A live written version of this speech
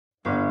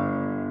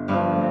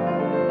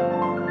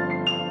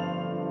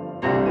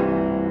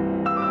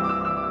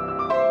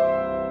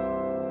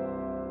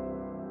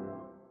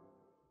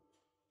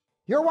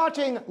You're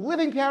watching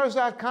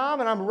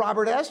livingpianos.com, and I'm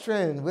Robert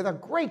Estrin with a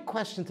great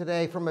question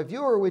today from a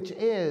viewer, which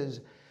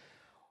is,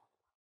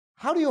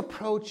 how do you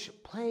approach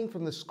playing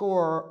from the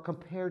score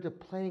compared to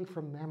playing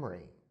from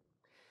memory?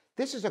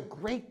 This is a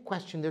great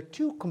question. They're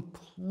two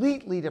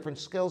completely different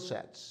skill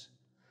sets.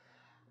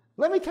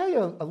 Let me tell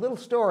you a little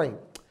story.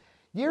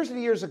 Years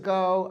and years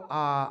ago,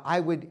 I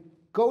would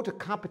go to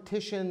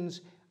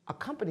competitions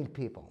accompanying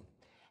people.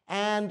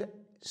 And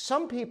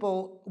some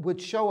people would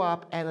show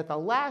up, and at the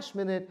last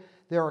minute,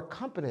 their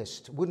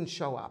accompanist wouldn't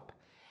show up.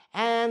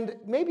 And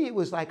maybe it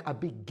was like a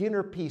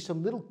beginner piece,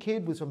 some little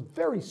kid with some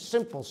very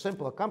simple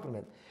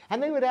accompaniment.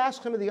 And they would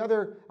ask some of the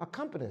other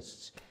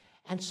accompanists.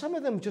 And some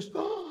of them just,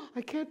 oh,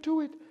 I can't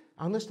do it.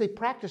 Unless they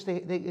practiced,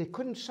 they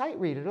couldn't sight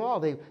read at all.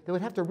 They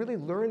would have to really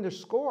learn their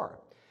score.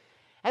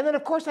 And then,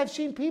 of course, I've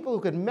seen people who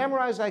could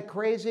memorize like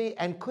crazy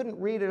and couldn't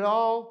read at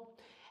all.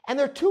 And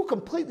they're two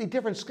completely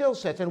different skill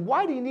sets. And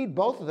why do you need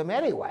both of them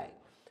anyway?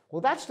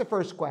 Well, that's the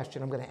first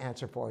question I'm going to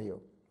answer for you.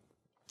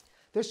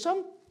 There's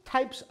some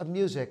types of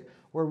music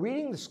where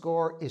reading the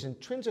score is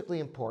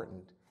intrinsically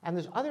important. And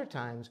there's other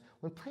times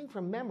when playing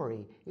from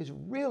memory is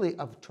really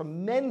of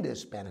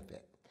tremendous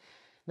benefit.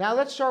 Now,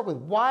 let's start with,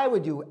 why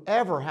would you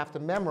ever have to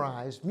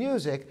memorize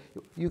music?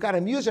 You got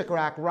a music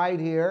rack right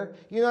here.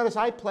 You notice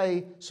I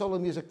play solo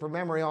music from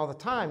memory all the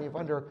time. You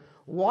wonder,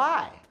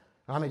 why?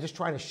 Am I just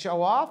trying to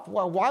show off?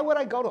 Well, why would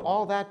I go to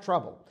all that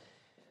trouble?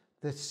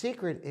 The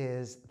secret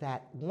is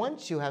that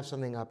once you have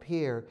something up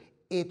here,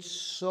 it's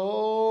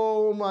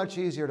so much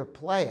easier to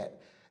play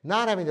it.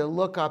 Not having to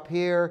look up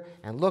here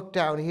and look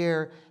down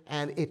here,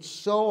 and it's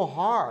so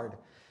hard.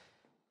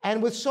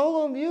 And with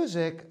solo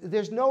music,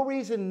 there's no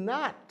reason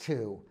not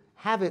to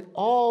have it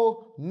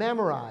all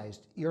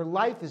memorized. Your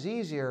life is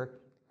easier.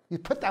 You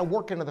put that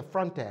work into the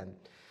front end.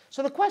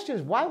 So the question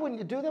is, why wouldn't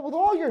you do that with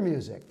all your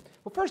music?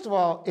 Well, first of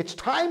all, it's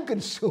time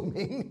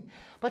consuming.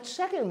 But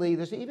secondly,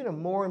 there's even a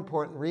more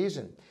important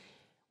reason.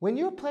 When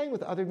you're playing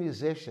with other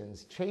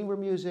musicians, chamber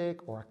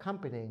music or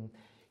accompanying,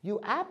 you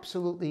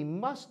absolutely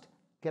must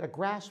get a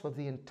grasp of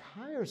the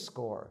entire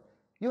score.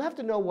 You have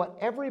to know what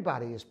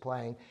everybody is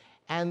playing.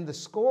 And the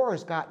score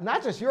has got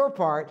not just your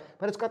part,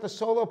 but it's got the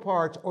solo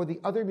parts or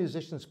the other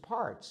musicians'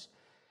 parts.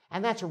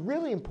 And that's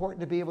really important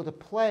to be able to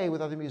play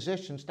with other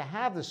musicians, to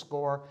have the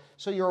score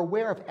so you're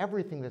aware of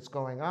everything that's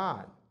going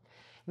on.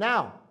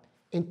 Now,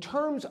 in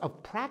terms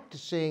of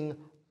practicing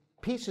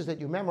pieces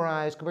that you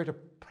memorize compared to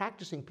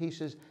practicing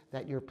pieces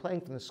that you're playing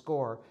from the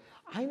score,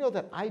 I know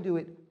that I do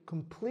it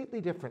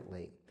completely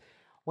differently.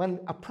 When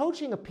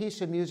approaching a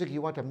piece of music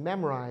you want to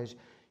memorize,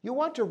 you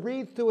want to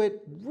read through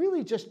it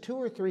really just 2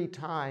 or 3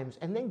 times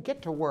and then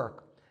get to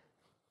work.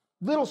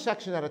 Little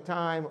section at a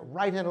time,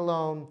 right hand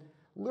alone,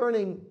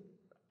 learning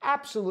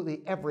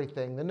absolutely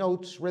everything, the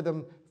notes,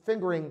 rhythm,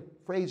 fingering,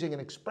 phrasing,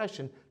 and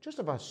expression, just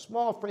of a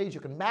small phrase you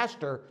can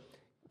master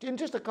in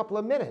just a couple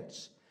of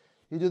minutes.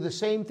 You do the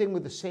same thing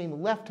with the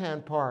same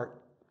left-hand part.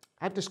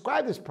 I've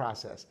described this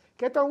process.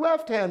 Get the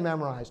left hand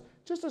memorized,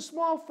 just a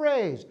small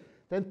phrase,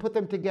 then put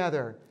them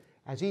together.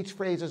 As each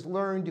phrase is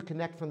learned, you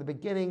connect from the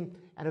beginning,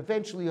 and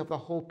eventually you have the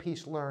whole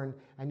piece learned,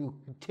 and you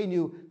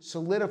continue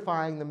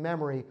solidifying the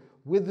memory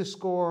with the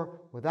score,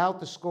 without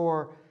the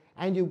score,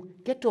 and you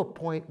get to a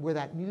point where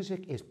that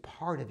music is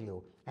part of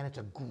you, and it's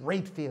a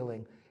great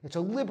feeling. It's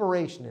a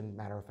liberation, as a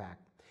matter of fact.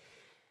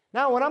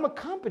 Now, when I'm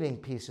accompanying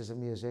pieces of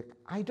music,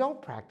 I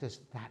don't practice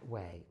that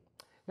way.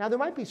 Now, there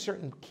might be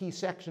certain key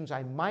sections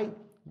I might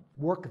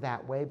work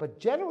that way, but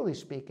generally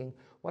speaking,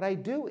 what I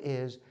do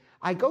is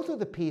I go through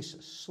the piece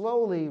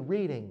slowly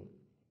reading.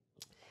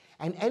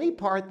 And any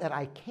part that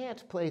I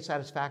can't play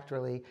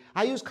satisfactorily,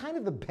 I use kind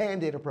of the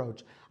Band-Aid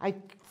approach. I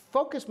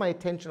focus my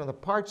attention on the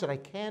parts that I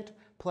can't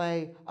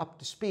play up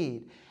to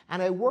speed,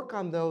 and I work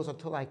on those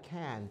until I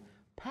can,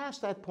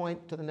 past that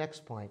point to the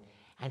next point.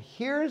 And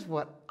here's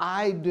what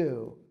I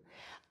do.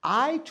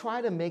 I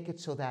try to make it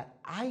so that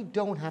I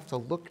don't have to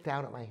look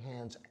down at my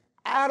hands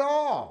at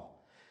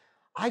all.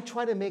 I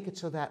try to make it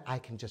so that I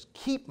can just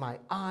keep my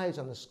eyes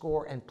on the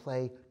score and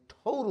play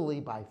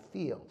totally by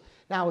feel.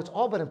 Now, it's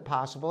all but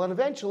impossible, and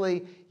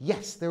eventually,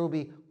 yes, there will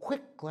be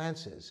quick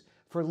glances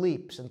for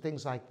leaps and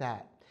things like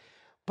that.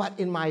 But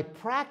in my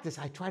practice,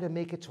 I try to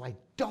make it so I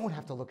don't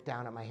have to look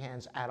down at my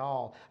hands at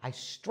all. I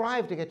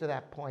strive to get to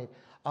that point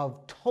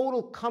of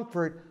total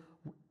comfort,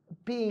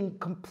 being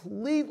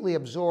completely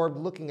absorbed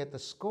looking at the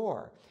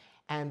score.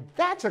 And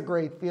that's a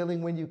great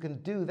feeling when you can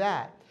do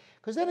that.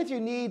 Because then if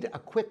you need a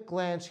quick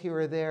glance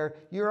here or there,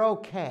 you're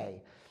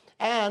okay.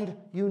 And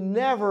you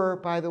never,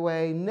 by the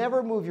way,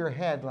 never move your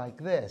head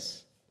like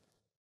this.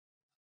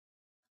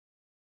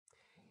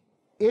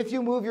 If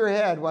you move your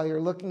head while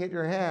you're looking at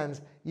your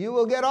hands, you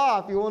will get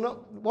off. You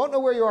won't know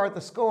where you are at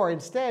the score.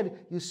 Instead,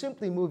 you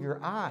simply move your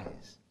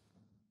eyes.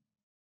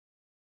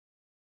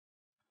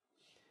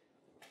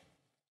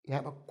 You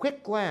have a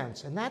quick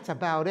glance, and that's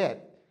about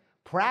it.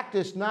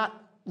 Practice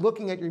not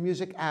looking at your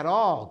music at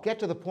all. Get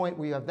to the point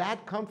where you have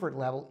that comfort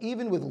level,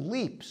 even with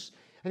leaps.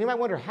 And you might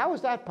wonder, how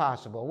is that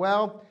possible?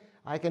 Well,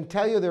 I can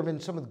tell you there have been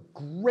some of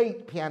the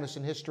great pianists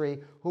in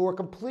history who were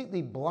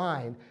completely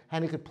blind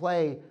and who could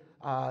play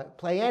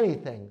play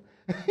anything,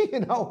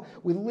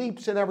 with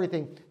leaps and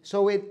everything.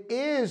 So it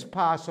is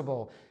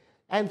possible.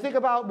 And think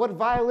about what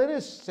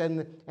violinists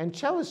and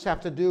cellists have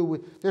to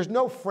do. There's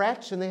no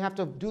frets, and they have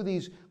to do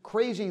these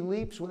crazy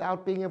leaps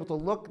without being able to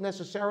look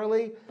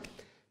necessarily.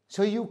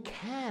 So you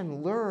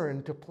can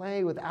learn to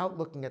play without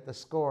looking at the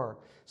score.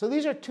 So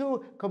these are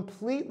two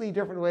completely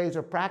different ways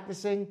of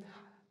practicing.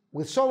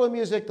 With solo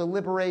music, the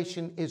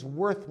liberation is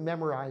worth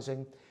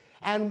memorizing.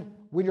 And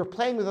when you're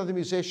playing with other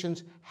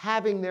musicians,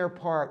 having their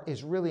part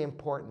is really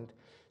important.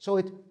 So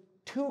it's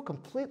two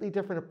completely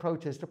different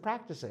approaches to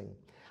practicing.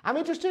 I'm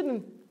interested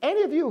in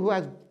any of you who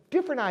has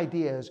different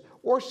ideas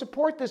or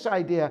support this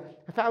idea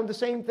and found the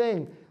same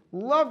thing.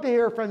 Love to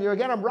hear from you.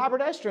 Again, I'm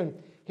Robert Estrin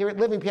here at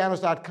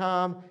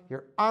livingpianos.com,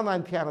 your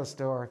online piano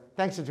store.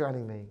 Thanks for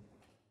joining me.